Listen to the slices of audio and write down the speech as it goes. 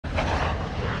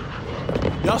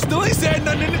Y'all still ain't said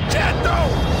nothing in the chat though.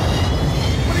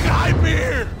 What nigga hype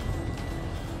here?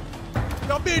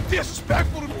 Y'all being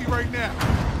disrespectful to me right now.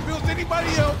 If it was anybody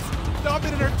else, y'all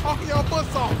been in there talking y'all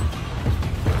butts off.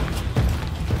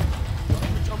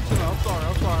 I'm sorry.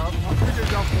 I appreciate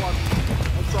y'all for watching.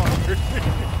 I'm sorry. Here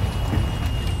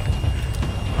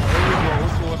we go.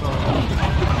 What's going on?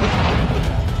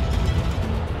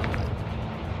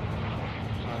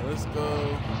 Alright, let's go.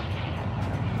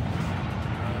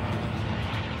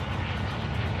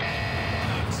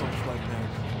 Something like that.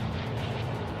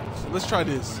 So let's try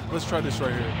this. Let's try this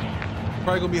right here.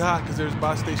 Probably gonna be hot because there's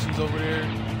buy stations over there.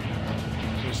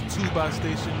 There's 2 buy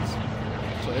stations.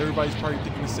 So everybody's probably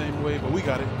thinking the same way, but we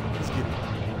got it. Let's get it.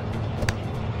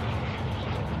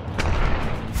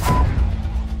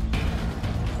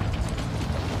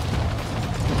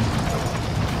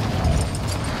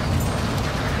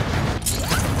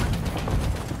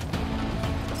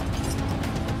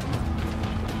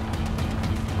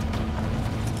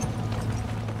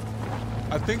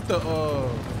 I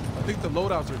think the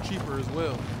loadouts are cheaper as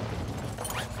well.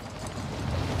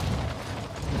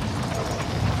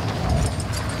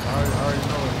 I already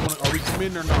know. Are we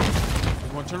committing or not? If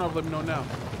you want to turn off, let me know now.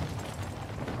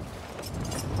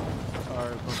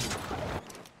 Alright,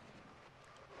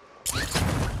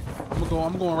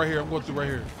 I'm going right here. I'm going through right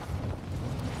here.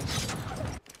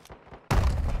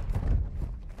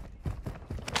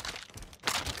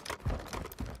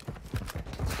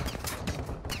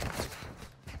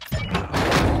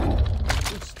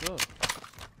 Good stuff.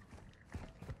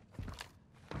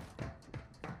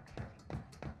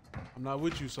 I'm not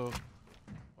with you, so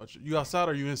watch. You outside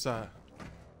or you inside?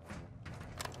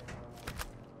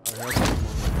 All right,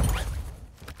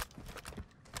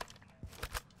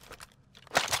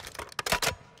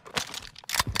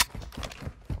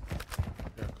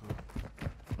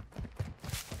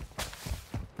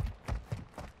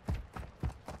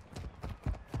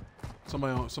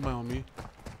 somebody on me.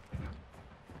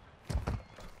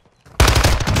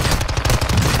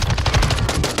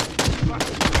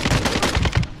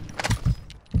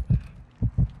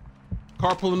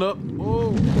 Car pulling up.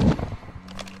 Oh.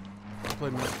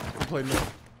 Play no. You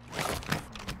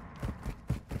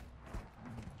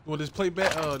want this play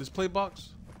box?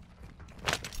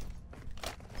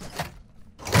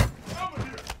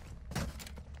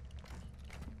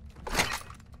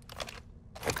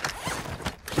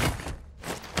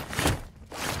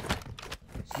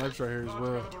 Snipes right here as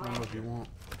well. I don't know if you want.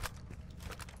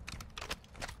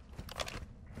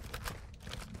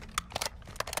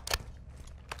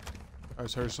 I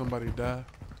just heard somebody die.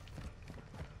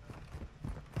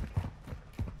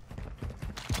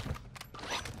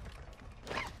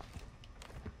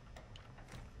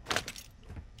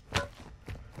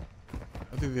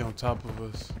 I think they're on top of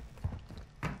us.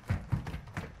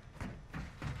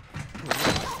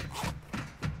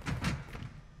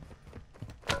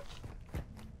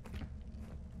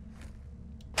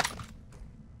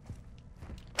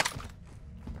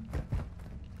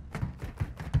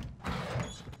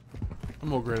 I'm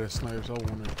more great at snipers. I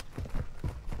want it.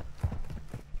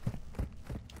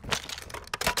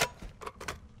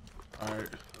 Alright.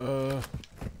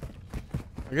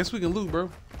 I guess we can loot, bro.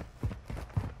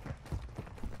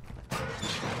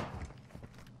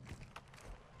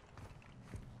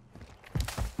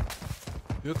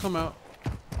 He'll come out.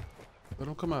 Let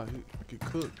him come out. He can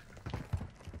cook.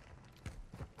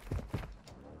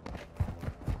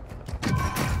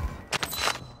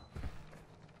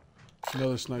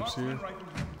 Another snipes here. I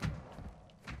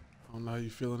don't know how you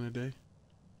feeling today.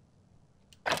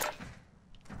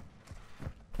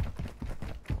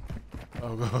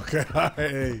 Oh, okay.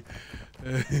 Hey.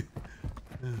 Hey.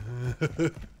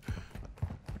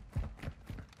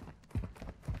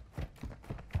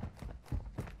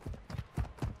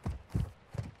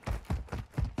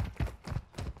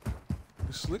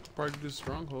 Slick's part of this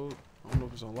stronghold. I don't know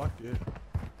if it's unlocked yet.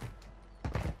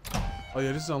 Oh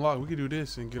yeah, this is unlocked. We can do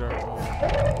this and get our.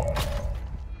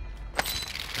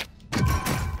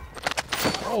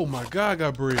 Oh my God, I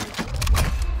got bread.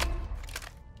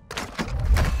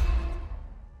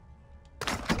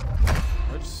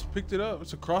 I just picked it up.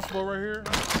 It's a crossbow right here.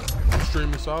 I'm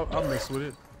streaming, so I'll mess with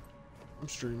it. I'm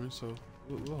streaming, so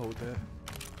we'll hold that.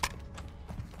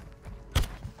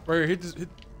 Right here, hit this.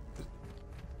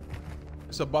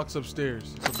 It's a box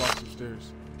upstairs. It's a box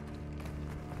upstairs.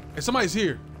 Hey, somebody's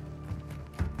here.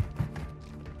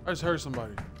 I just heard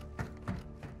somebody.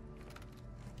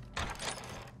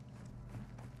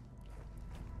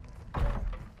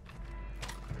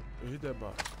 Hey, hit that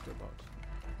box. Hit that box.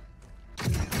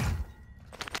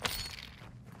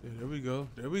 Yeah, there we go.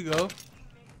 There we go.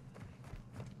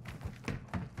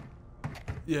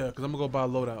 Yeah, because I'm going to go buy a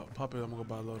loadout. Pop it, I'm going to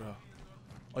go buy a loadout.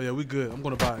 Oh, yeah, we good. I'm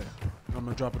going to buy it. I'm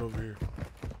going to drop it over here.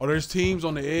 Oh, there's teams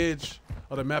on the edge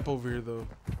of the map over here, though.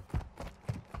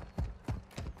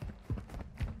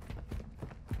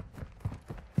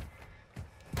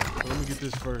 So let me get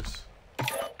this first.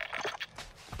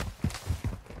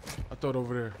 I throw it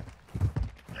over there.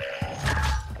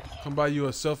 Come buy you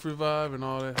a self-revive and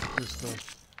all that good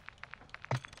stuff.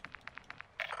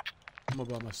 I'm gonna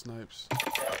buy my snipes.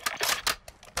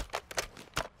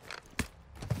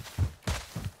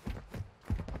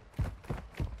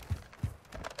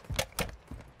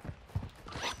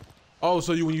 Oh,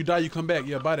 so when you die, you come back.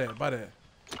 Yeah, buy that, buy that.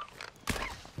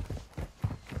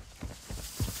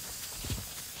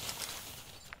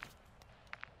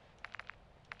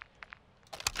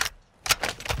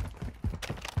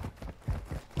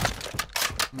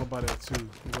 I'm gonna buy that too.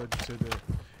 I'm glad you said that.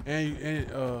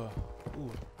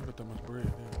 Ooh, I got that much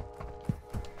bread.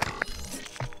 Damn.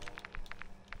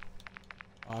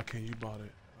 Oh, I can't. You bought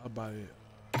it. I buy it.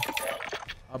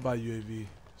 I buy UAV.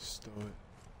 Stow it.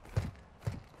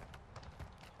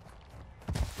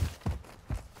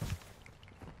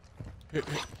 Here,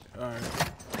 all right.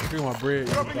 Here's my bread.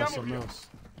 You got something else.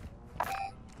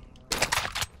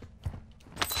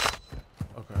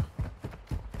 Okay.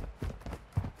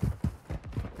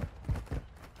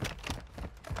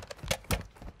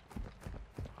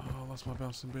 Oh, I lost my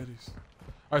bouncing betties. All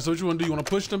right, so what you want to do? You want to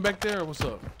push them back there, or what's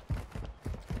up?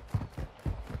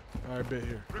 All right, bet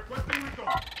here.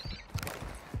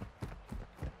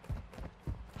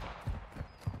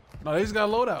 No, they just got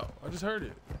a loadout. I just heard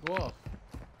it. Go off.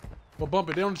 Well, bump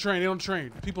it. They on the train. They on the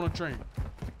train. The people on the train.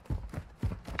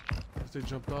 Guess they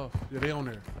jumped off. Yeah, they on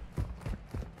there.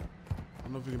 I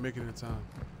don't know if we can make it in time.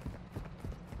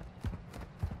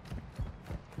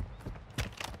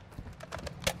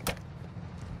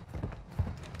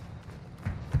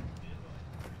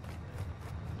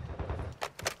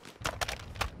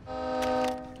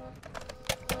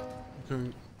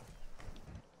 Okay.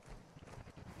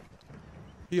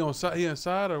 He on side? He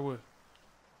inside or what?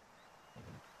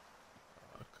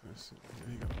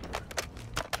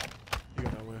 He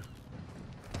got away.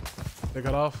 They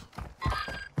got off.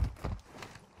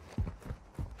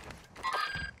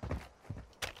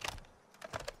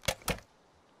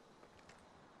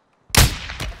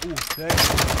 Ooh, dang.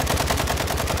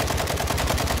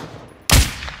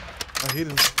 I hit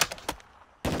him.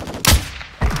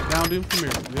 Downed him. Come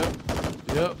here. Yep.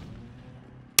 Yep.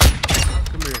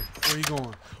 Come here. Where he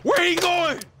going? Where he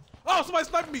going? Oh, somebody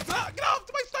sniping me. Get off.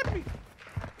 Somebody sniping me.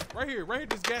 Right here,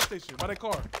 this gas station, by that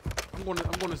car. I'm going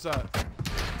inside.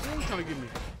 Who's trying to get me?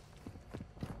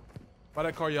 By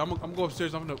that car, yeah. I'm gonna go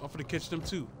upstairs. I'm gonna catch them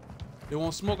too. They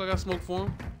want smoke. I got smoke for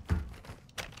them.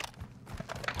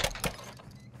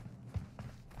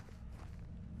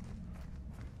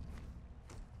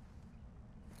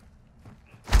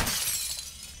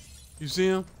 You see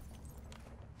him?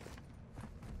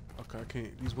 Okay, I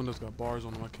can't. These windows got bars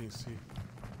on them. I can't see.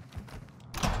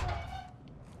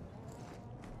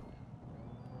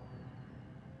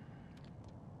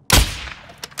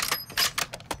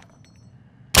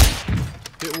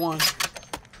 Hit one.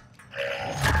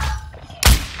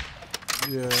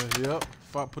 Yeah, yep.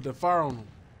 Put that fire on him.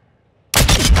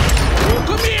 Oh,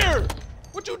 come here!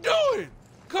 What you doing?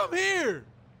 Come here!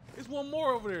 There's one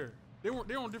more over there.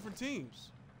 They're on different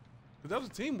teams. Cause that was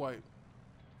a team wipe.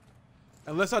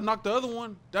 Unless I knocked the other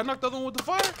one. Did I knock the other one with the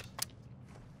fire?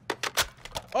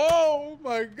 Oh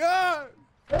my god!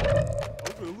 Let's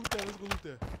go loot that. Let's go loot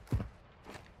that.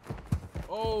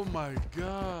 Oh my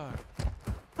god.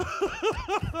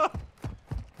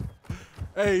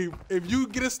 Hey, if you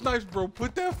get a snipe, bro,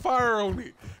 put that fire on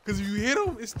it. Cause if you hit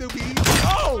him, it still be easy.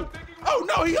 Oh! Oh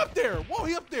no, he up there. Whoa,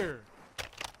 he up there.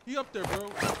 He up there, bro.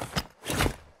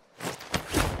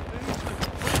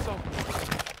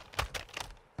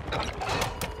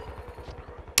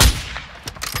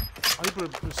 Oh, he put a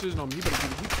precision on me. He better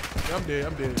get it. Yeah, I'm dead.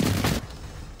 I'm dead.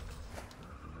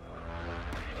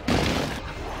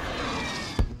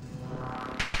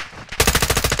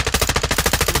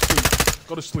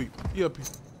 Go to sleep. He up here.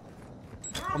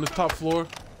 On the top floor.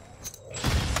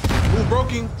 Ooh,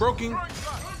 broken.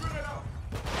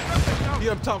 He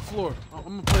up top floor. I'm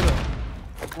gonna play that.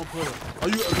 I'm gonna play that. Are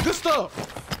you good stuff?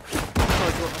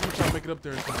 I'm gonna try to make it up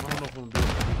there. I don't know if I'm gonna do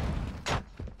it.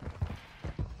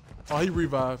 Oh, he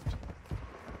revived.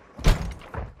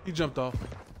 He jumped off.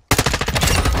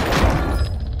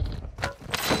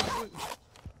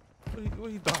 Where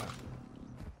he died?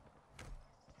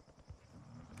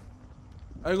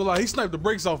 I ain't gonna lie, he sniped the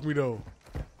brakes off me though.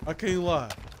 I can't lie.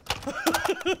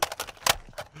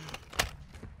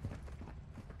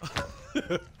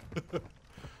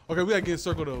 Okay, we gotta get in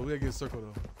circle though. We gotta get in circle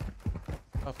though.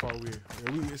 How far are we?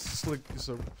 Yeah, it's slick. It's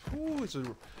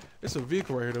a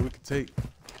vehicle right here that we can take.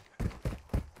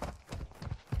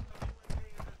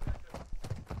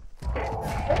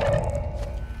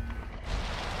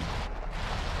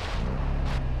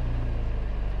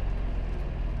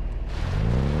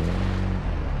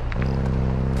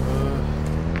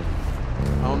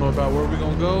 I don't know about where we're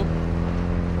gonna go.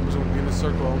 I'm just gonna get in a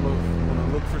circle. I don't know if I'm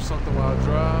gonna look for something while I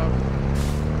drive.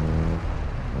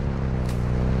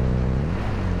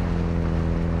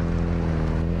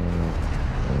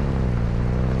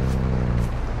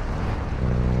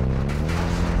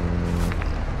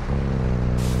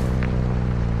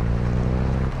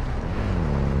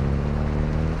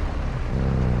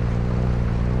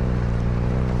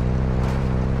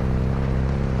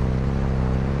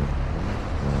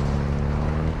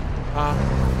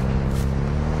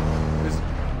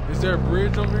 Is there a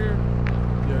bridge over here?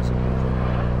 Yeah, there's a bridge over here.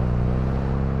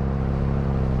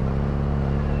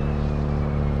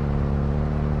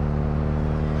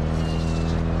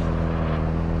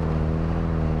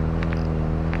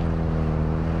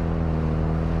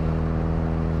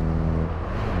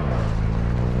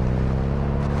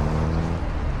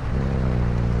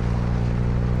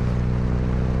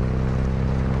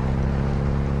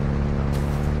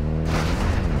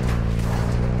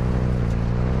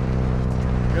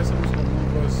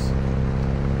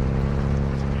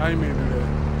 I ain't mean to do that.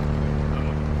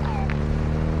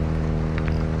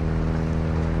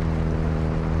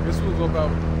 This will go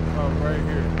about right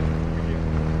here.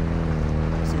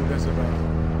 Let's see what that's about.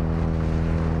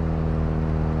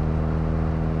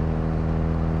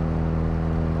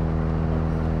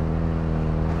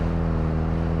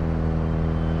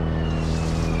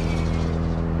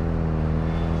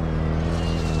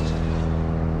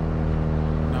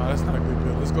 No, that's not a good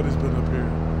build. Let's go to this building up here.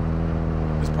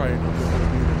 This probably ain't no good build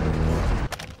either.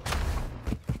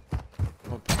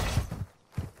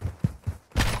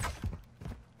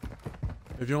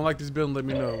 If you don't like this building, let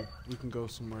me know. We can go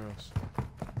somewhere else.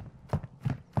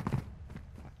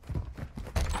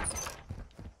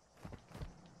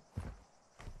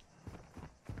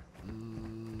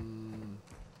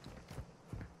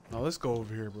 Now let's go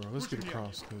over here, bro. Let's get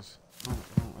across, cause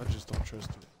I just don't trust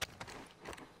it.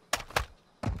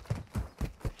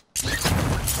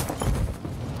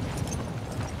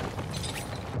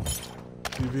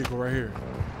 See the vehicle right here.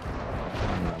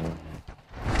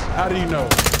 How do you know?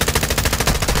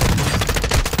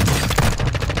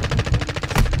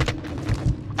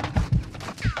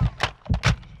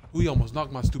 We almost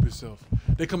knocked my stupid self.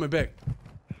 They coming back.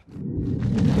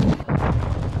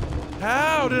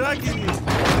 How did I get here?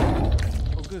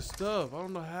 Oh, good stuff. I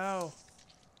don't know how.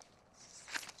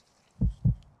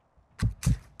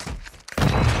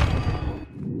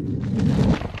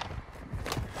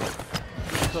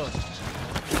 Good stuff.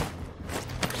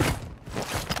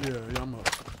 Yeah, I'm up.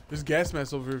 There's gas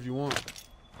masks over here if you want.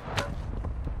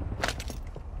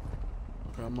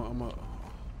 Okay, I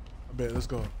bet. Let's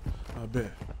go. I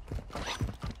bet.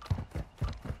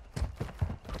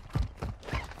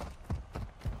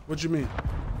 What you mean?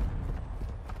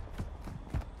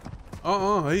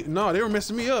 No, they were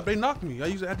messing me up. They knocked me. I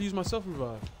had to use my self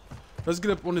revive. Let's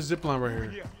get up on this zip line right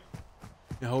here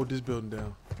and hold this building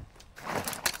down.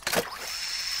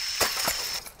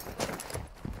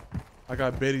 I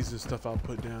got Betty's and stuff I'll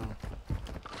put down.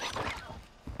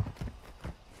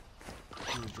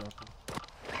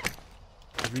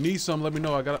 If you need some, let me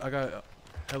know. I got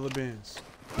hella bands.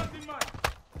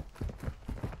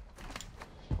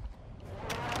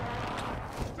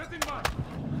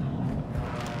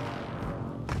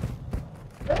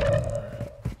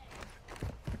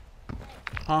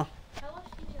 Huh?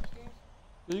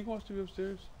 Yeah, you can watch TV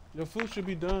upstairs. Your food should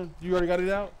be done. You already got it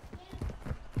out?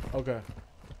 Yeah. Okay.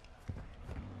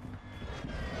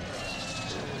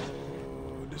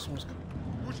 This one's coming.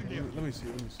 Let me see.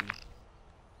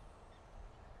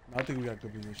 I think we got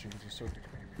good position because the circle.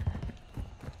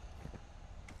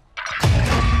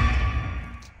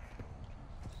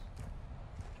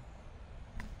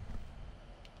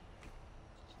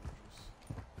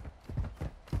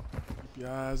 Keep your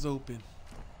eyes open.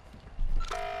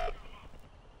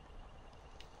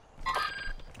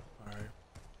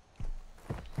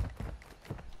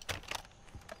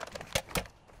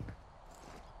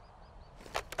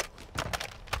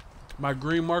 My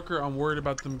green marker, I'm worried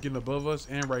about them getting above us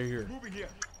and right here.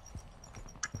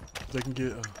 They can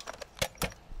get.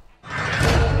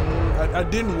 I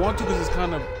didn't want to because it's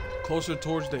kind of closer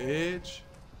towards the edge.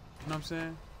 You know what I'm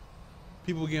saying?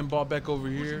 People getting bought back over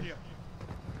here.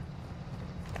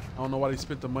 I don't know why they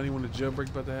spent the money when the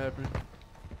jailbreak's about to happen.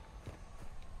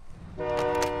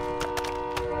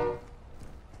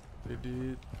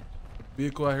 did.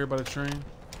 Vehicle out here by the train.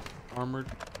 Armored.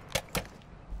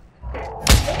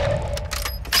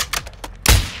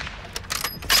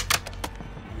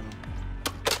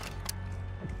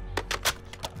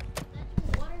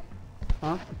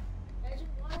 Huh?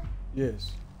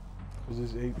 Yes. Because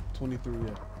it's 8:23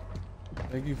 yet.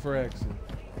 Thank you for asking.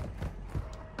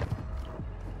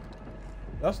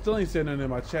 Y'all still ain't saying nothing in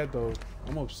my chat though.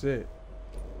 I'm upset.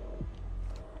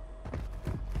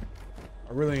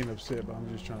 I really ain't upset, but I'm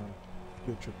just trying to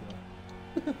get triple out.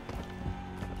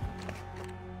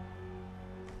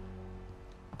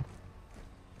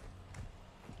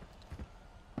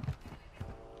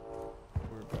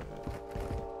 Where about that?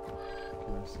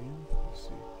 Can I see him? Let's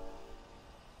see.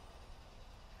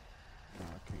 Nah,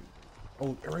 I can't.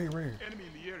 Oh, right here. Enemy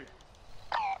in the area.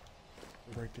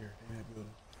 They're right there in that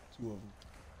building. Two of them.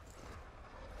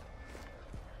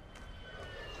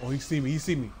 Oh, he see me. He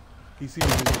see me. He see me.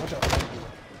 Watch out.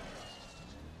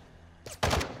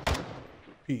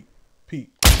 Pete. Pete.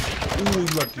 Ooh,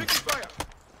 he's lucky.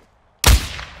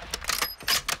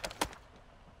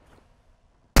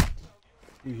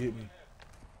 He hit me.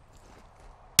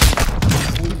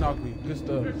 Ooh, he knocked me. Good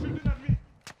stuff.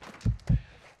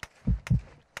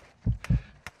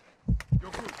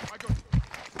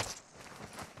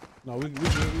 No, we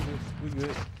good. We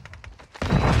good.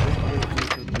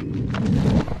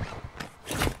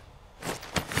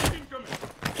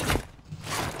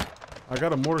 I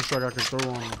got a mortar strike I can throw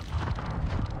on him.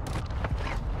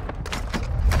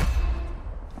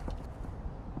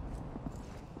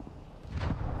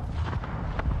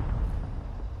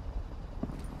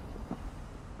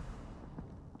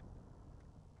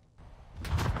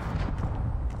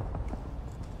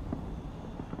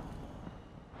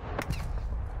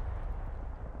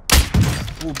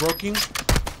 Ooh, broking.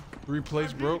 3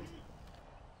 plates broke.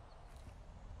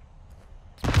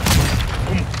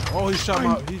 Oh, he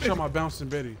shot my bouncing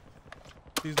Betty.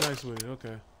 He's nice with it.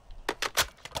 Okay.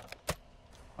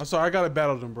 I'm sorry. I gotta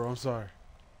battle them, bro. I'm sorry.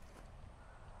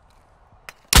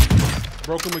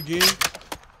 Broke him again.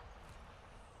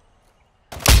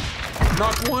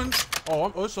 Knock one.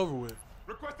 Oh, it's over with.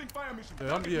 Requesting fire mission.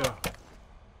 Yeah.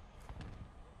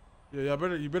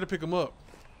 You better pick him up.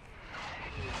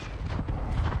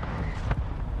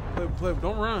 Play.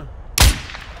 Don't run.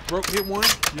 Hit one.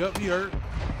 Yep, he hurt.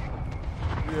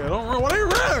 Yeah, don't run. Why they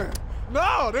run?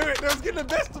 No, they was getting the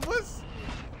best of us.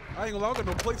 I ain't gonna lie, I got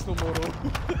no plates no more though.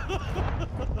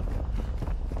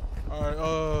 All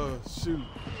right, shoot.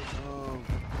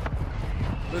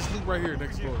 Let's loop right here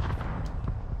next door.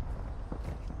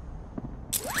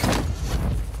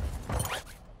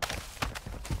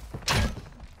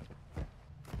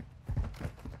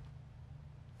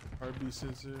 Heartbeat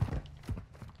sensor.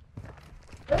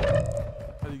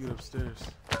 How do you get upstairs?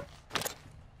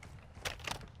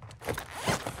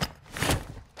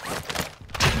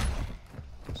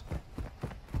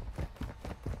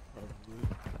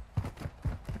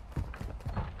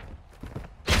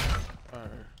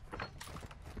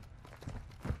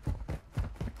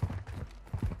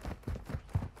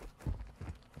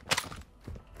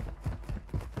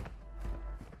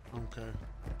 Okay.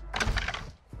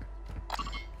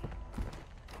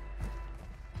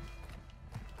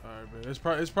 Alright, man. It's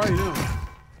probably him.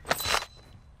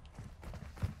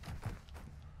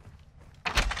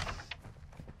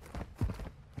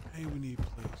 Hey, we need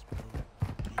plates, bro.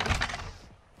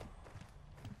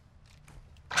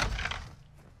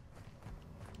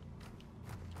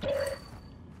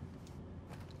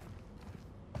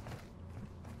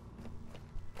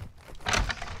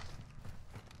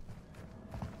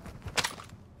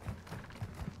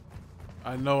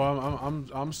 I know.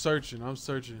 I'm searching. I'm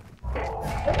searching.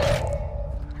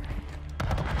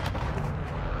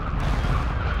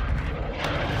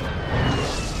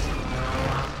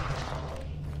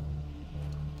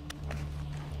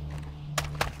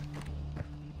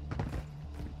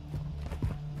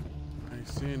 I ain't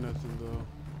seeing nothing though.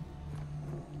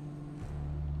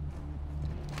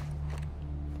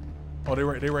 Oh, they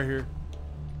right here.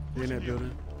 They in that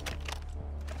building.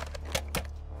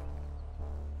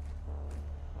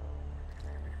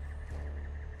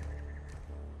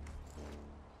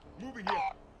 Moving here.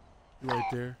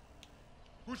 Right there.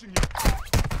 Pushing here.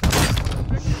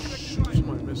 Shoot,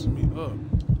 somebody messing me up.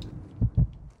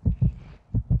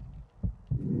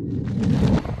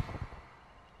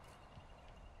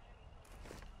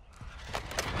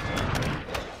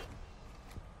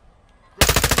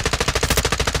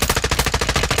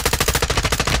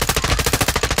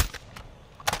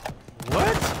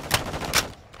 What?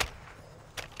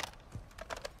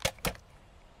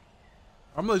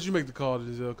 I'm gonna let you make the call,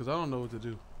 Denzel, because I don't know what to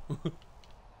do.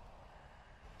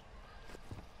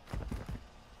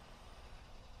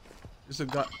 It's a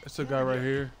guy right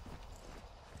here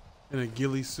in a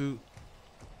ghillie suit.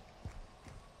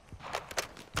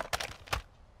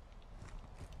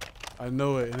 I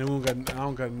know it, and I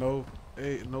don't got no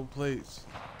plates.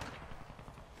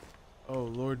 Oh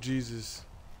Lord Jesus.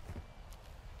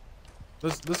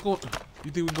 Let's go.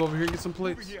 You think we can go over here and get some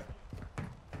Moving plates? here.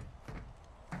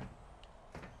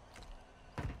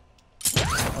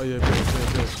 Oh yeah, bet.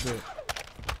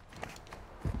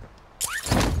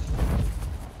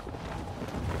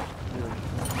 Yeah,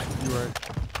 you right.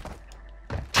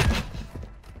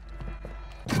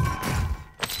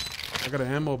 I got an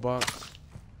ammo box.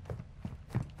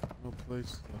 No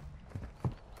plates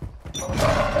though.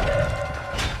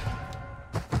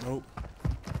 Nope.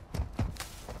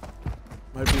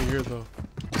 Might be in here though.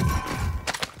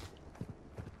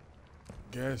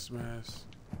 Gas mask.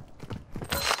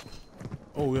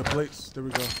 Oh, we have plates. There we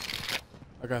go.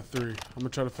 I got 3. I'm gonna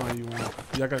try to find you one.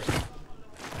 Yeah, I got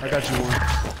you one.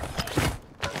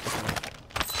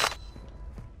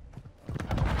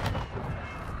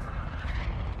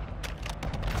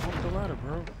 Up the ladder,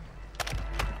 bro.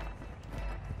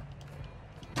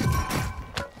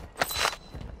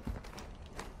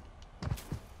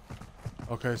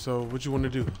 Okay, so what you want to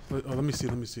do? Let me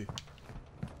see.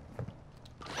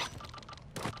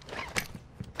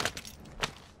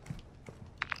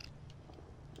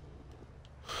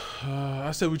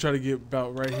 I said we try to get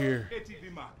about right here.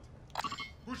 ATV marked.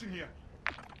 Pushing here.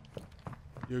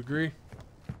 You agree?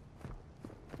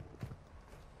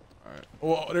 All right.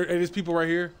 Oh, there's people right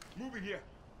here. Moving here.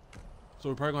 So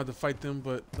we're probably gonna have to fight them,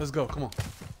 but let's go. Come on.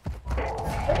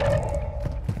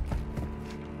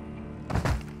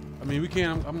 I mean, we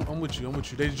can. I'm with you.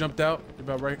 They jumped out. They're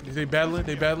about right. They battling.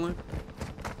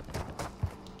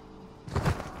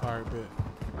 All right, bet.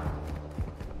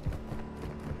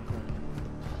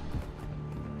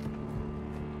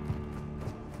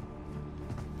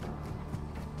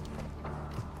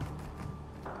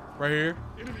 Right here.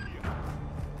 Enemy here.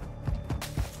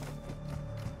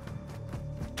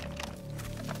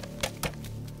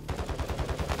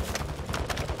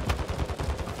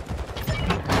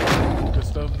 Good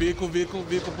stuff. Vehicle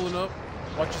pulling up.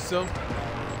 Watch yourself.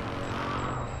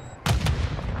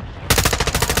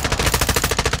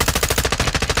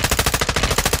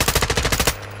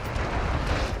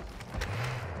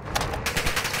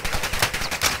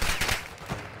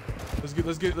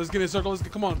 Let's get in a circle.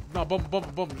 Come on. No, bump.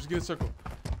 Just get in a circle.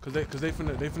 Cause they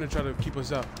finna try to keep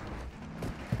us out.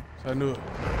 So I knew it.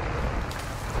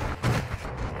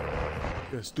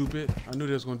 Yeah, stupid. I knew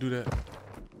they was gonna do that.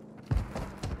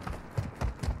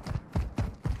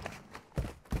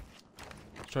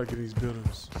 Let's try to get in these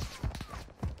buildings.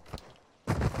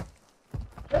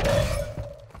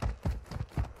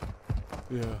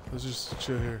 Yeah, let's just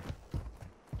chill here.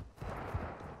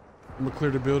 I'm gonna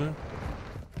clear the building.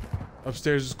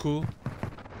 Upstairs is cool.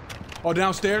 Oh,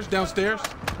 downstairs. They're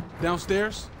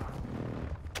downstairs,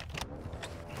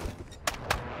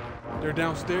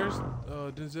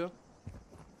 Denzel.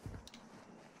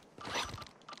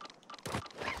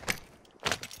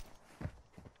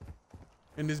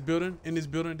 In this building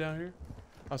down here.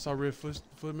 I saw red foot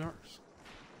marks.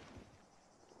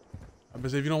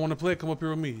 But if you don't want to play it, come up here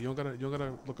with me. You don't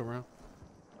gotta look around.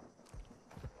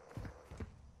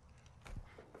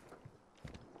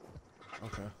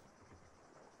 Okay.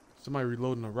 Somebody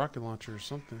reloading a rocket launcher or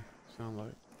something. Sound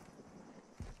like.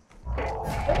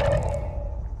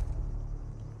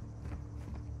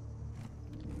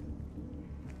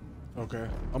 Okay.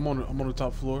 I'm on the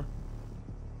top floor.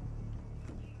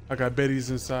 I got Betty's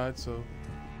inside, so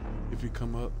if you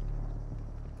come up.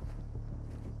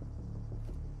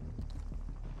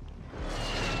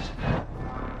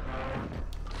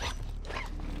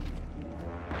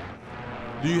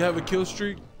 Do you have a kill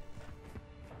streak?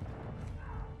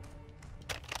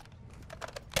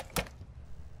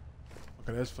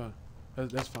 Okay, that's fine.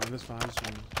 That's fine.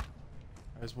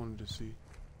 I just wanted to see.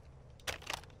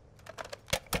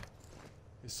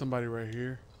 There's somebody right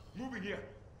here. Moving here.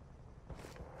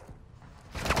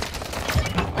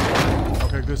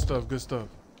 Okay, good stuff. Was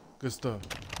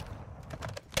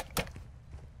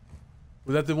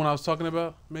that the one I was talking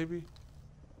about, maybe?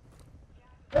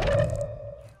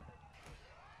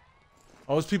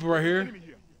 Oh, there's people right here. Enemy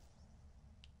here.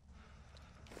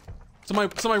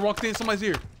 Somebody walked in. Somebody's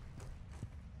here.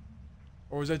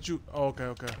 Or was that you? Oh,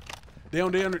 okay. They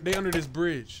under this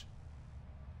bridge.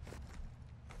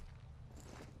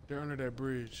 They're under that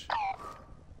bridge.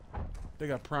 They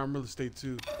got prime real estate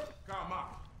too. Come on.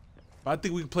 But I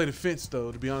think we can play the fence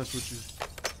though, to be honest with you.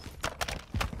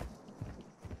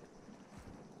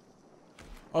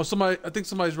 Oh, I think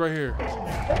somebody's right here.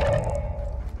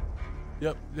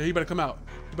 Yep. Yeah, he better come out.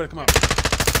 He better come out.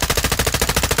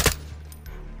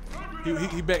 He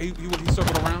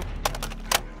circled around.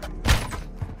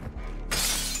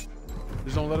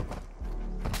 Just don't let him.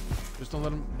 Just don't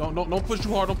let him. Don't push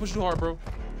too hard. Don't push too hard, bro.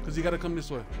 Cause he gotta come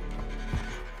this way.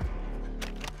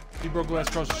 He broke glass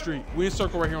across the street. We in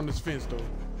circle right here on this fence though,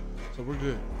 so we're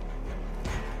good.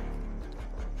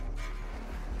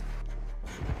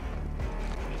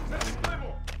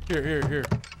 Here.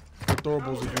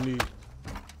 Throwables if you need.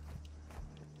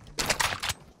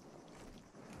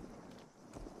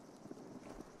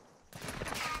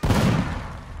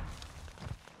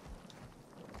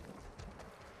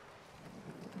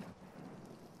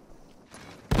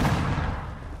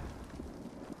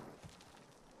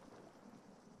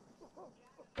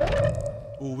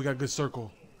 Ooh, we got a good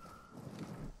circle.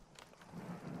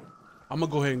 I'm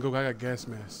gonna go ahead and go. I got gas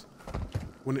mask.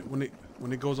 When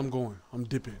it goes, I'm going. I'm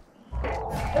dipping.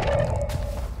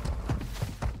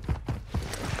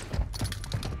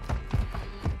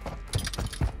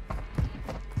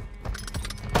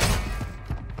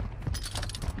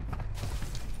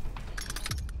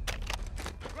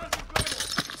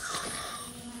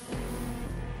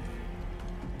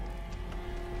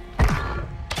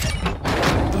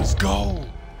 Let's go.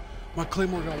 My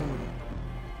Claymore got one of them.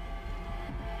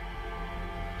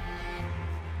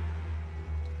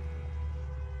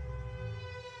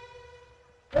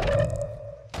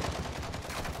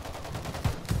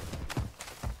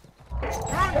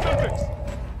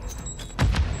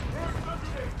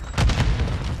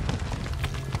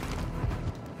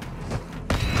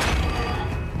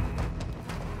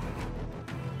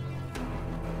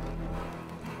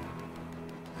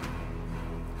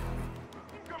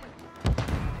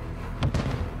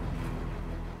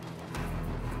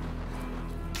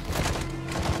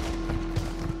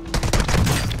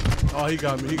 Oh, he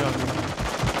got me. He got me.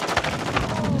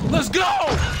 Let's go!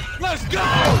 Let's go!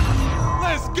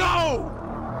 Let's go!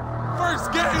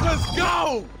 First game, let's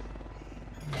go!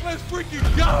 Let's freaking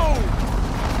go!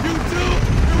 YouTube,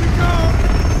 here we go!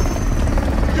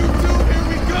 YouTube, here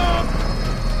we go!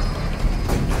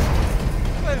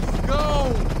 Let's go!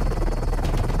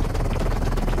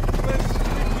 Let's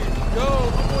freaking go!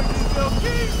 My boy Denzel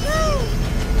King, woo!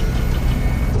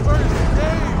 First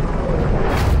game!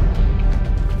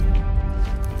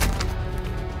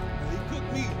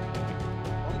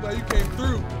 You came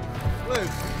through.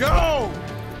 Let's go!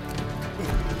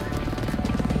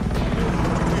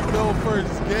 We go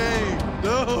first game.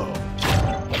 No.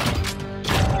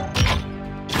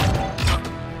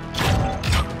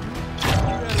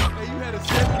 You had a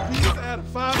 7-piece, I had a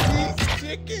 5-piece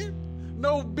chicken,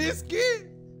 no biscuit.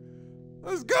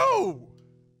 Let's go.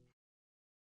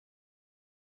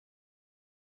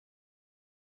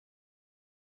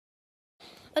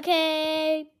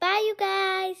 Okay, bye you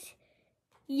guys.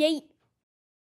 Yay.